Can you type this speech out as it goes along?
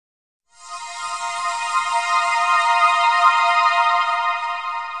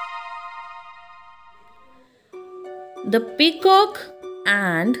The Peacock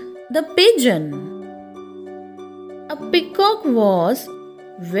and the Pigeon. A peacock was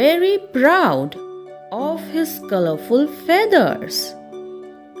very proud of his colorful feathers.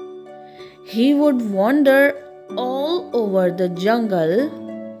 He would wander all over the jungle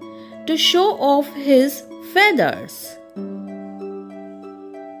to show off his feathers.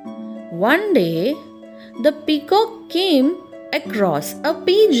 One day, the peacock came across a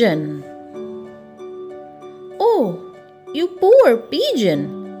pigeon. "Oh, you poor pigeon,"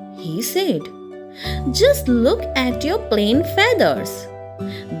 he said. "Just look at your plain feathers.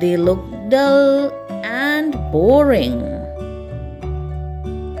 They look dull and boring.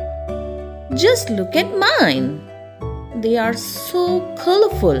 Just look at mine. They are so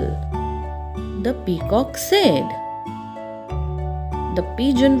colorful," the peacock said. The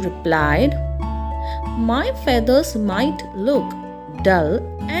pigeon replied, "My feathers might look dull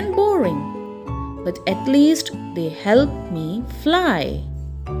and boring, but at least they help me fly.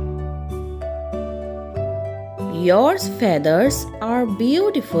 Your feathers are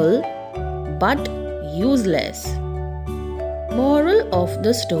beautiful but useless." Moral of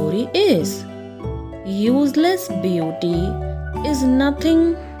the story is, useless beauty is nothing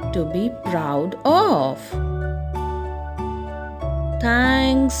to be proud of.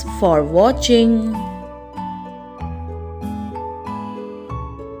 Thanks for watching.